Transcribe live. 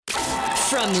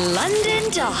From London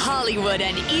to Hollywood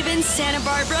and even Santa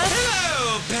Barbara.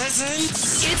 Hello,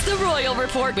 peasants. It's the Royal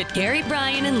Report with Gary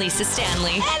Bryan and Lisa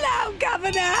Stanley. Hello,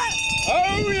 Governor.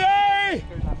 Oh, yay!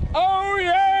 Oh,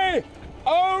 yay!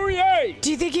 Oh, yay!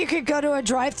 Do you think you could go to a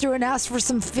drive-thru and ask for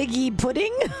some figgy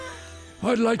pudding?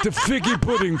 I'd like the figgy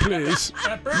pudding, please.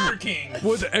 At Burger King.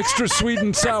 With extra sweet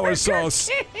and sour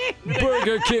sauce.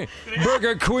 Burger King.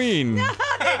 Burger Queen. They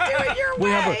do it your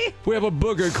way. We have a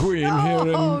Burger Queen here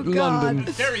in God.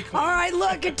 London. Dairy Queen. All right,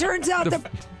 look, it turns out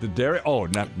The dairy? Oh,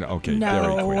 okay. No.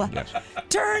 Dairy Queen. Yes.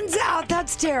 Turns out,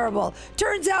 that's terrible.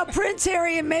 Turns out Prince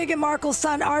Harry and Meghan Markle's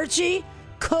son Archie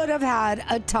could have had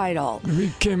a title.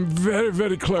 We came very,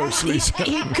 very close, Lisa.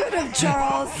 He could have,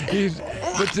 Charles.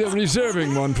 But they're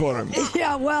reserving one for him.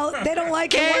 Yeah, well, they don't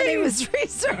like the one he was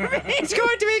reserving. He's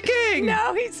going to be king.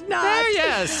 No, he's not. There,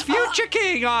 yes, future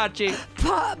king, Archie.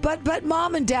 But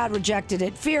Mom and Dad rejected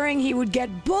it, fearing he would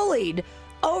get bullied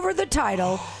over the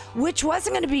title, which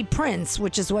wasn't going to be Prince,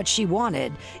 which is what she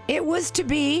wanted. It was to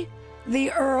be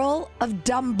the Earl of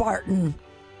Dumbarton.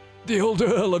 The old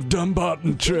Earl of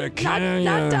Dumbarton trick. Not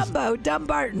yes. Dumbo,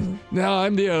 Dumbarton. Now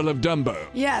I'm the Earl of Dumbo.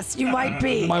 Yes, you might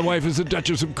be. My wife is the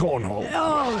Duchess of Cornwall.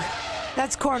 Oh,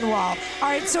 that's Cornwall. All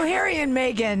right, so Harry and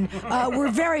Meghan were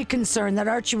very concerned that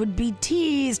Archie would be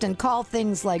teased and call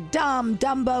things like dumb,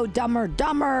 Dumbo, dumber,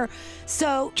 dumber.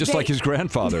 So Just like his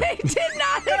grandfather. They did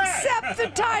not accept the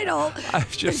title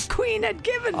the Queen had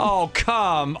given. Oh,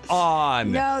 come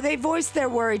on. No, they voiced their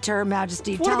worry to Her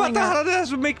Majesty, What telling about her. how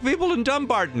does it make people in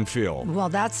Dumbarton feel? Well,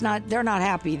 they're not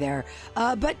happy there.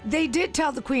 But they did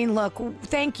tell the Queen, look,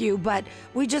 thank you, but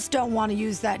we just don't want to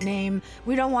use that name.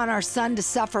 We don't want our son to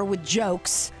suffer with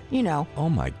jokes. You know. Oh,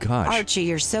 my gosh. Archie,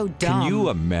 you're so dumb. Can you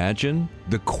imagine?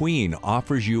 The Queen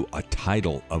offers you a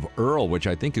title of Earl, which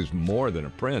I think is more than a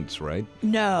prince, right?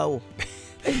 No.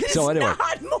 So anyway,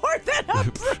 not more than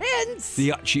a prince.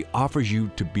 She offers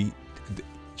you to be.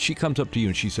 She comes up to you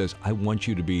and she says, "I want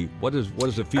you to be." What is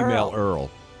a female Earl?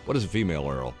 What is a female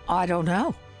Earl? I don't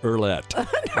know. Earlette.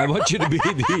 I want you to be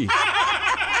the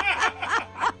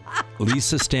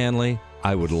Lisa Stanley.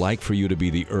 I would like for you to be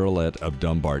the Earlette of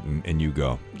Dumbarton, and you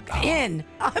go. Oh.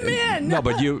 I'm in. No,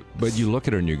 but you look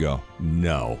at her and you go,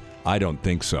 no, I don't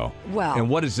think so. Well. And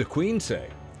what does the Queen say?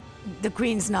 The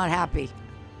Queen's not happy.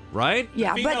 Right?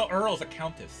 Yeah, Female Earl's a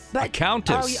countess. but A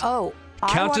countess. Oh.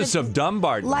 Countess of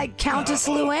Dumbarton. Like Countess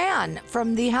Luann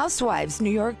from the Housewives, New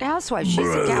York Housewives. She's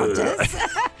a countess.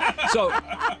 So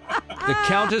the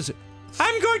Countess.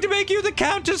 I'm going to make you the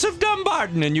Countess of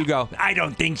Dumbarton. And you go, I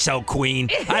don't think so, Queen.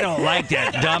 I don't like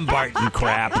that Dumbarton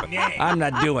crap. I'm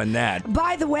not doing that.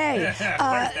 By the way,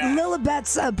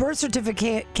 Lilibet's birth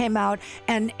certificate came out,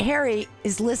 and Harry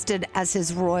is listed as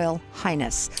His Royal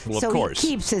Highness. Well, of so course. he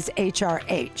keeps his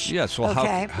HRH. Yes, well,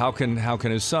 okay? how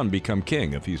can his son become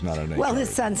king if he's not an Well, HRH? his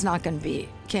son's not going to be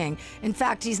king. In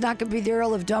fact, he's not going to be the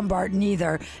Earl of Dumbarton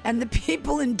either. And the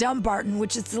people in Dumbarton,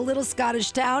 which is a little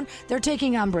Scottish town, they're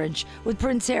taking umbrage with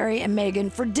Prince Harry and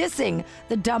Meghan for dissing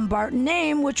the Dumbarton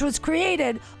name, which was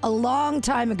created a long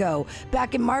time ago,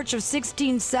 back in March of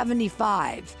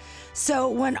 1675. So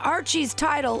when Archie's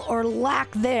title, or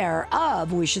lack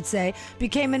thereof, we should say,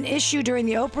 became an issue during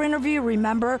the Oprah interview,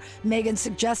 remember, Meghan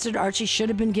suggested Archie should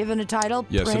have been given a title,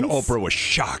 Yes, Prince. and Oprah was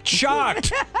shocked.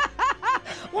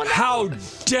 Well, How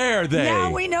dare they?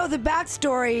 Now we know the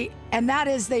backstory, and that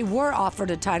is they were offered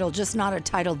a title, just not a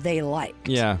title they liked.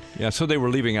 Yeah. So they were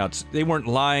leaving out. They weren't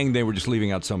lying. They were just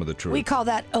leaving out some of the truth. We call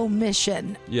that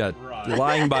omission. Yeah,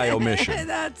 lying by omission.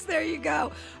 There you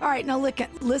go. All right, now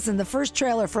listen, the first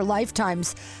trailer for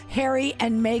Lifetime's Harry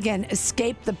and Meghan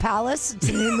Escape the Palace. It's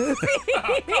a new movie.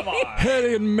 Come on.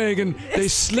 Harry and Meghan, they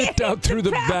slipped out through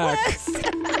the back.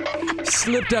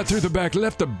 Slipped out through the back,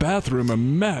 left the bathroom a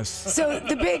mess. So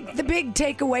the big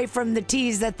takeaway from the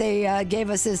tease that they gave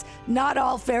us is not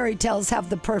all fairy tales have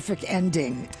the perfect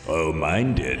ending. Oh,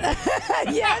 mine did.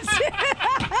 Yes.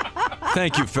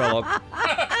 Thank you, Philip.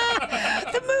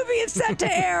 The movie is set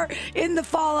to air in the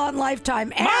fall on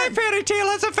Lifetime. And My fairy tale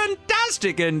has a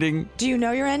fantastic ending. do you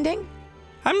know your ending?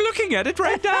 I'm looking at it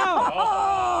right now.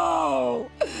 Oh!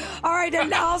 All right,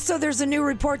 and also there's a new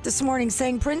report this morning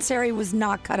saying Prince Harry was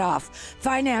not cut off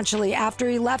financially after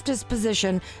he left his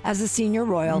position as a senior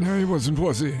royal. No, he wasn't,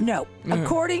 was he? No.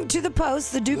 According to the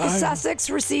Post, the Duke of Sussex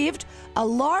received a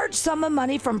large sum of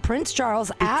money from Prince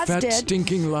Charles, as Fat, did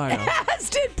stinking liar. as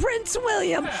did Prince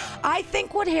William. I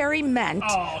think what Harry meant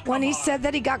when he said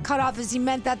that he got cut off is he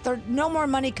meant that there's no more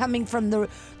money coming from the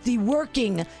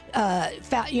working,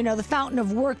 the fountain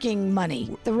of working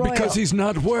money. The royal. Because he's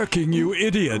not working, you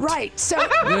idiot. Right. So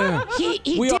Yeah.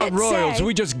 he We did are royals. say,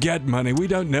 We just get money. We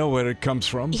don't know where it comes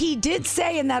from. he did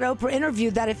say in that Oprah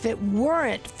interview that if it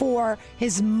weren't for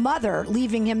his mother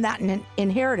leaving him that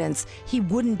inheritance, he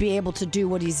wouldn't be able to do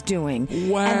what he's doing.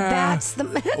 Wow. And that's the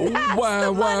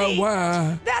money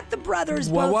that the brothers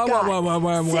both got.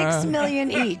 $6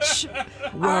 million each.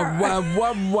 Wah, wah,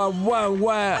 wah, wah, wah,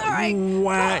 wah. right.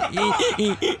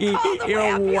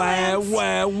 Wah,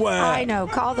 wah, wah. I know.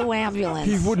 Call the ambulance.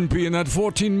 He wouldn't be in that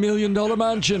 $14 million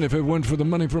mansion if it weren't for the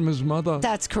money from his mother.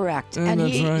 That's correct. Yeah, And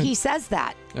that's right. he says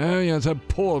that. Oh, yes, that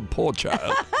poor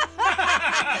child.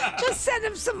 Just send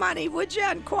him some money, would you?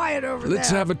 And quiet over Let's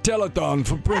there. have a telethon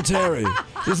for Prince Harry.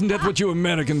 Isn't that what you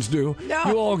Americans do? No.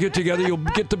 You all get together, you'll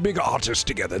get the big artists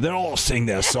together. They'll all sing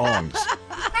their songs.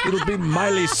 It'll be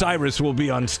Miley Cyrus will be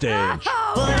on stage.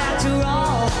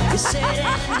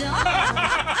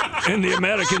 And the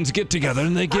Americans get together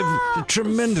and they give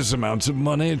tremendous amounts of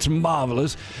money. It's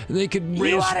marvelous. They could You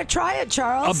raise ought to try it,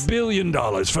 Charles. $1 billion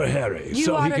for Harry You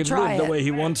so ought he to could try live the it. way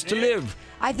he wants to live.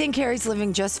 I think Harry's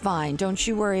living just fine. Don't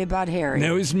you worry about Harry.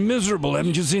 No, he's miserable.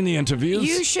 Haven't you seen the interviews?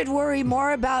 You should worry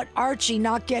more about Archie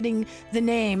not getting the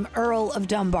name Earl of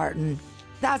Dumbarton.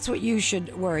 That's what you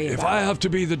should worry If about. I have to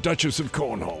be the Duchess of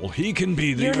Cornwall, he can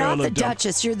be the You're Earl not the of Dumbarton.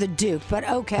 Duchess, you're the Duke, but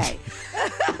okay.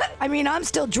 I mean, I'm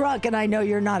still drunk and I know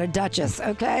you're not a Duchess,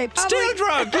 okay? Still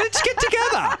drunk. Let's get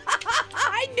together.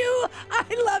 I knew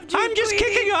I loved you, I'm just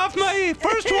Queenie. kicking off my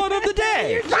first one of the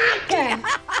day.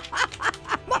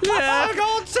 Yeah,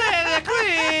 God save the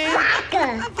Queen.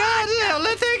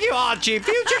 God, thank you, Archie,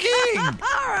 future king.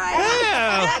 All right.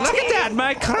 Yeah, look at that.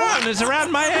 My crown is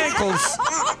around my ankles.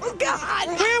 Oh, God.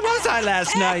 Where was I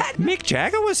last night? Mick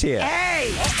Jagger was here. Hey.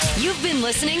 You've been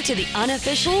listening to the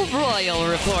unofficial Royal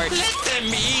Report. Let them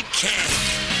eat cake.